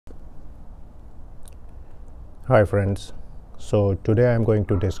Hi friends, so today I am going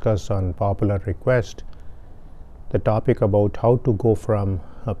to discuss on popular request the topic about how to go from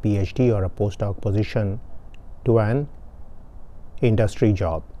a PhD or a postdoc position to an industry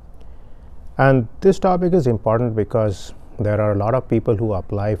job. And this topic is important because there are a lot of people who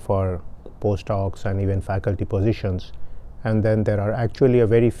apply for postdocs and even faculty positions, and then there are actually a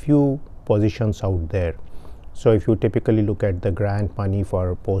very few positions out there. So if you typically look at the grant money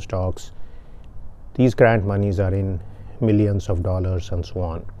for postdocs, these grant monies are in millions of dollars and so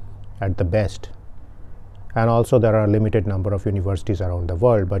on at the best. And also there are a limited number of universities around the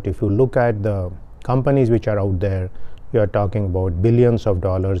world, but if you look at the companies which are out there, you are talking about billions of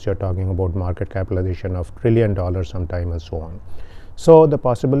dollars, you are talking about market capitalization of $1 trillion sometime and so on. So the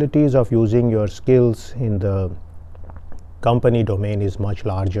possibilities of using your skills in the company domain is much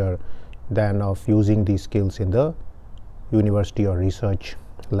larger than of using these skills in the university or research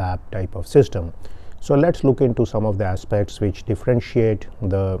lab type of system. So let's look into some of the aspects which differentiate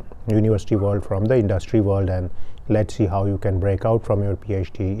the university world from the industry world, and let's see how you can break out from your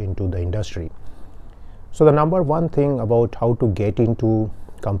PhD into the industry. So the number one thing about how to get into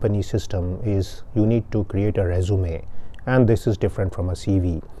company system is you need to create a resume, and this is different from a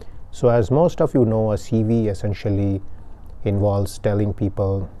CV. So as most of you know, a CV essentially involves telling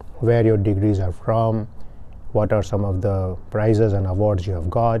people where your degrees are from, what are some of the prizes and awards you have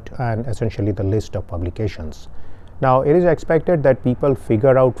got, and essentially the list of publications. Now it is expected that people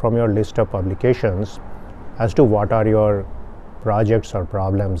figure out from your list of publications as to what are your projects or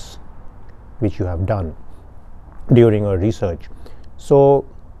problems which you have done during your research. So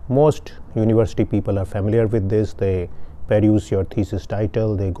most university people are familiar with this. They peruse your thesis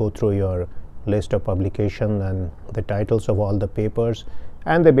title, they go through your list of publication and the titles of all the papers,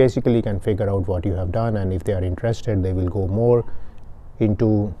 and they basically can figure out what you have done, and if they are interested they will go more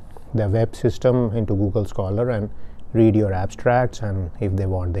into the web system, into Google Scholar, and read your abstracts, and if they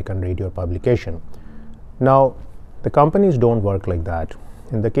want they can read your publication. Now the companies don't work like that.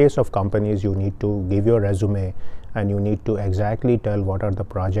 In the case of companies, you need to give your resume and you need to exactly tell what are the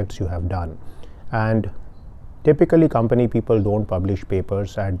projects you have done. And typically company people don't publish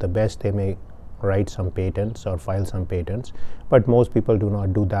papers. At the best they may write some patents or file some patents, but most people do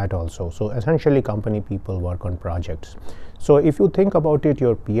not do that also. So essentially company people work on projects. So if you think about it,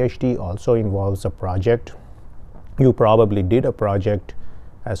 your PhD also involves a project. You probably did a project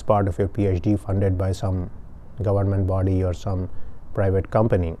as part of your PhD funded by some government body or some private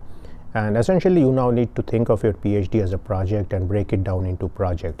company, and essentially you now need to think of your PhD as a project and break it down into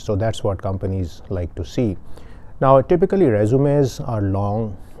projects. So that's what companies like to see. Now typically resumes are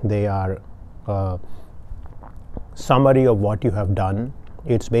long. They are summary of what you have done.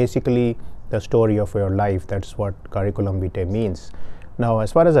 It's basically the story of your life. That's what curriculum vitae means. Now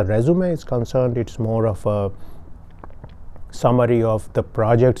as far as a resume is concerned, it's more of a summary of the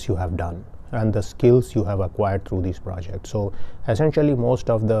projects you have done and the skills you have acquired through these projects. So essentially most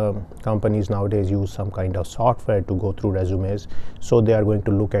of the companies nowadays use some kind of software to go through resumes. So they are going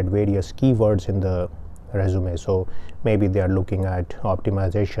to look at various keywords in the resume. So maybe they are looking at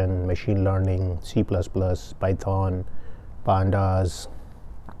optimization, machine learning, C++, Python, pandas,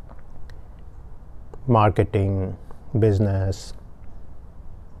 marketing, business,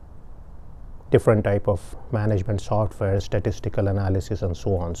 different type of management software, statistical analysis, and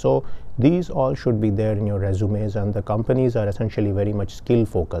so on. So these all should be there in your resumes, and the companies are essentially very much skill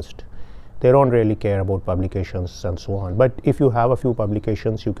focused. They don't really care about publications and so on, but if you have a few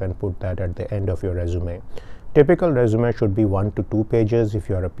publications you can put that at the end of your resume. Typical resume should be 1 to 2 pages. If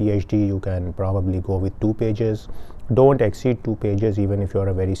you are a PhD you can probably go with 2 pages. Don't exceed 2 pages even if you are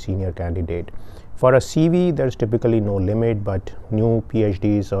a very senior candidate. For a CV there's typically no limit, but new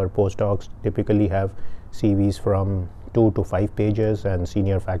PhDs or postdocs typically have CVs from 2 to 5 pages, and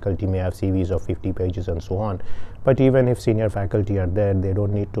senior faculty may have CVs of 50 pages and so on. But even if senior faculty are there, they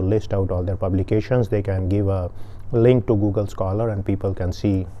don't need to list out all their publications. They can give a link to Google Scholar and people can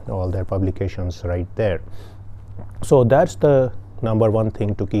see all their publications right there. So that's the number one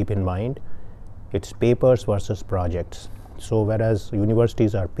thing to keep in mind. It's papers versus projects. So whereas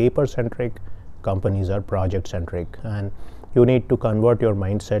universities are paper centric, companies are project centric, and you need to convert your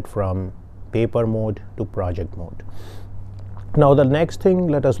mindset from paper mode to project mode. Now the next thing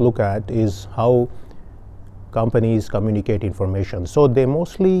let us look at is how companies communicate information. So they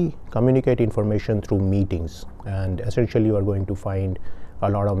mostly communicate information through meetings, and essentially you are going to find a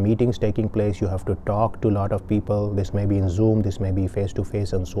lot of meetings taking place. You have to talk to a lot of people. This may be in Zoom, this may be face to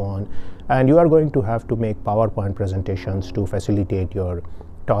face and so on, and you are going to have to make PowerPoint presentations to facilitate your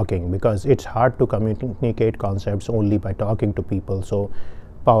talking, because it's hard to communicate concepts only by talking to people. So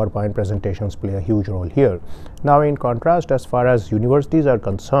PowerPoint presentations play a huge role here. Now, in contrast, as far as universities are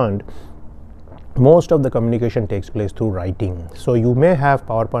concerned, most of the communication takes place through writing. So you may have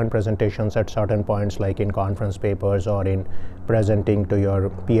PowerPoint presentations at certain points, like in conference papers or in presenting to your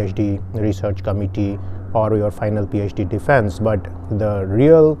PhD research committee or your final PhD defense, but the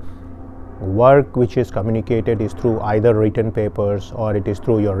real work which is communicated is through either written papers or it is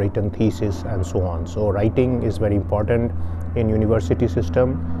through your written thesis and so on. So writing is very important in university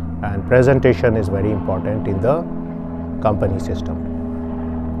system, and presentation is very important in the company system.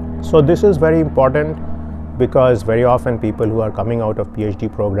 So this is very important because very often people who are coming out of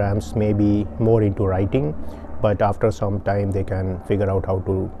PhD programs may be more into writing, but after some time they can figure out how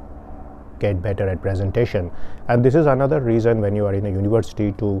to get better at presentation. And this is another reason when you are in a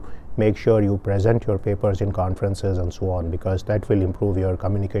university to make sure you present your papers in conferences and so on, because that will improve your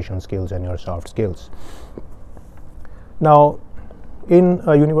communication skills and your soft skills. Now, in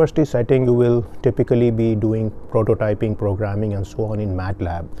a university setting, you will typically be doing prototyping, programming and so on in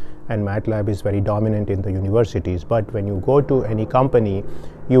MATLAB, and MATLAB is very dominant in the universities. But when you go to any company,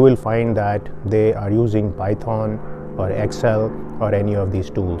 you will find that they are using Python or Excel or any of these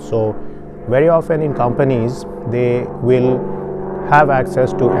tools. So very often in companies, they will have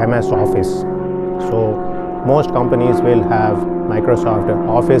access to MS Office. So most companies will have Microsoft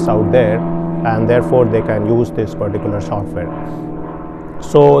Office out there, and therefore they can use this particular software.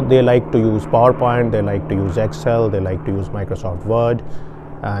 So they like to use PowerPoint, they like to use Excel, they like to use Microsoft Word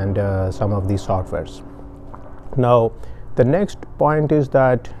and some of these softwares. Now, the next point is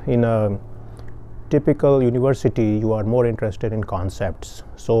that in a typical university, you are more interested in concepts.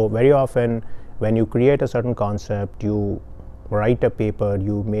 So very often when you create a certain concept, you write a paper,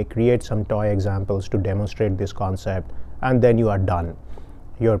 you may create some toy examples to demonstrate this concept, and then you are done.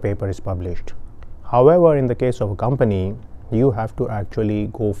 Your paper is published. However, in the case of a company, you have to actually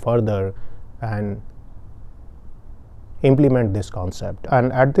go further and implement this concept.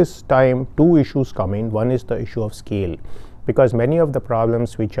 And at this time, two issues come in. One is the issue of scale, because many of the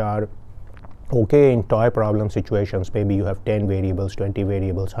problems which are okay in toy problem situations, maybe you have 10 variables, 20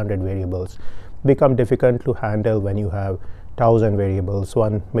 variables, 100 variables, become difficult to handle when you have 1,000 variables,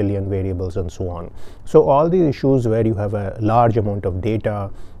 1 million variables and so on. So all these issues where you have a large amount of data,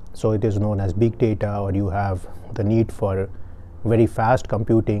 so it is known as big data, or you have the need for very fast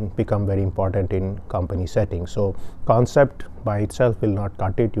computing, become very important in company settings. So concept by itself will not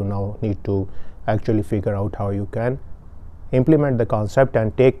cut it. You now need to actually figure out how you can implement the concept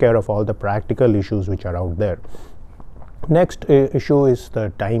and take care of all the practical issues which are out there. Next issue is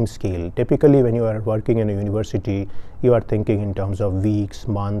the time scale. Typically when you are working in a university, you are thinking in terms of weeks,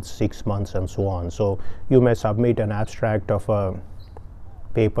 months, 6 months and so on. So you may submit an abstract of a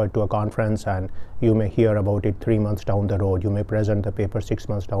paper to a conference and you may hear about it 3 months down the road. You may present the paper 6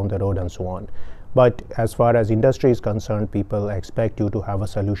 months down the road and so on. But as far as industry is concerned, people expect you to have a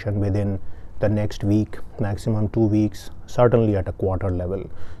solution within the next week, maximum 2 weeks, certainly at a quarter level.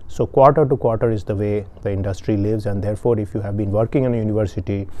 So quarter to quarter is the way the industry lives, and therefore if you have been working in a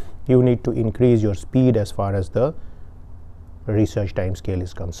university, you need to increase your speed as far as the research time scale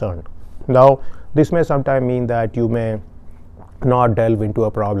is concerned. Now, this may sometimes mean that you may not delve into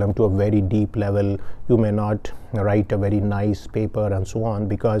a problem to a very deep level, you may not write a very nice paper and so on,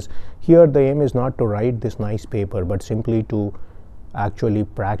 because here the aim is not to write this nice paper, but simply to actually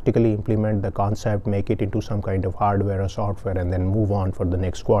practically implement the concept, make it into some kind of hardware or software, and then move on for the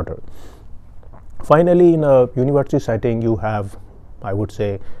next quarter. Finally, in a university setting, you have, I would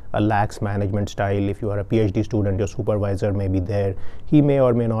say, a lax management style. If you are a PhD student, your supervisor may be there. He may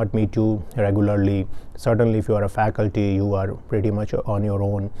or may not meet you regularly. Certainly, if you are a faculty, you are pretty much on your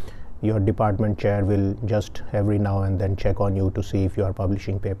own. Your department chair will just every now and then check on you to see if you are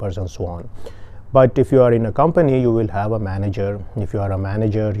publishing papers and so on. But if you are in a company, you will have a manager. If you are a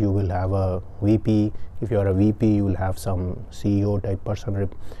manager, you will have a VP. If you are a VP, you will have some CEO type person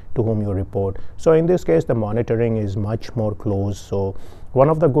to whom you report. So in this case, the monitoring is much more close. So one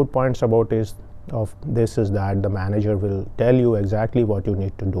of the good points about this is that the manager will tell you exactly what you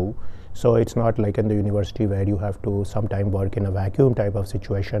need to do. So it's not like in the university where you have to sometime work in a vacuum type of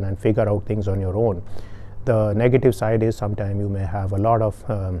situation and figure out things on your own. The negative side is sometimes you may have a lot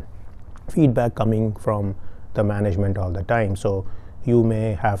of feedback coming from the management all the time. So you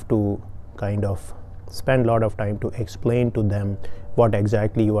may have to kind of spend a lot of time to explain to them what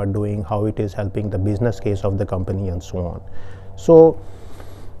exactly you are doing, how it is helping the business case of the company and so on. So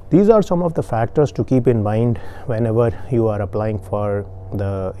these are some of the factors to keep in mind whenever you are applying for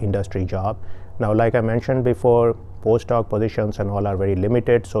the industry job. Now, like I mentioned before, postdoc positions and all are very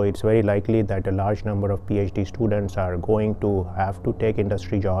limited, so it's very likely that a large number of PhD students are going to have to take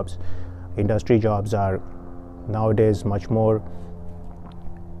industry jobs. Industry jobs are nowadays much more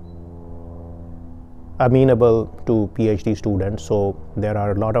amenable to PhD students, so there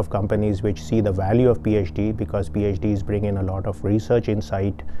are a lot of companies which see the value of PhD because PhDs bring in a lot of research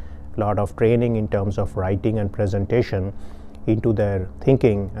insight, a lot of training in terms of writing and presentation into their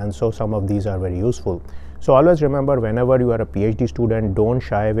thinking, and so some of these are very useful. So always remember, whenever you are a PhD student, don't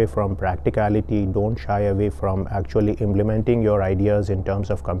shy away from practicality, don't shy away from actually implementing your ideas in terms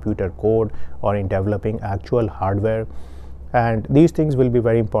of computer code or in developing actual hardware. And these things will be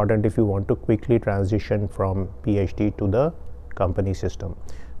very important if you want to quickly transition from PhD to the company system.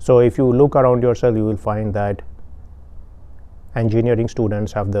 So if you look around yourself, you will find that engineering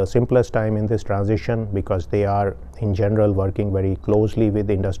students have the simplest time in this transition because they are in general working very closely with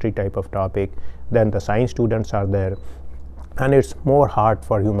industry type of topic. Then the science students are there, and it's more hard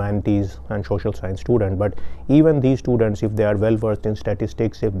for humanities and social science students. But even these students, if they are well versed in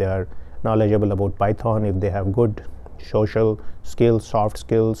statistics, if they are knowledgeable about Python, if they have good social skills, soft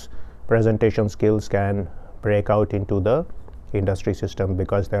skills, presentation skills, can break out into the industry system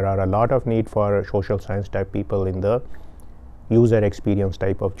because there are a lot of need for social science type people in the user experience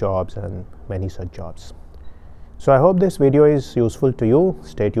type of jobs and many such jobs. So I hope this video is useful to you.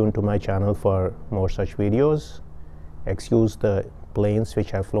 Stay tuned to my channel for more such videos. Excuse the planes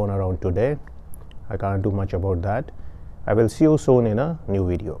which have flown around today. I can't do much about that. I will see you soon in a new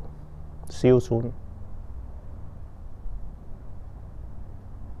video. See you soon.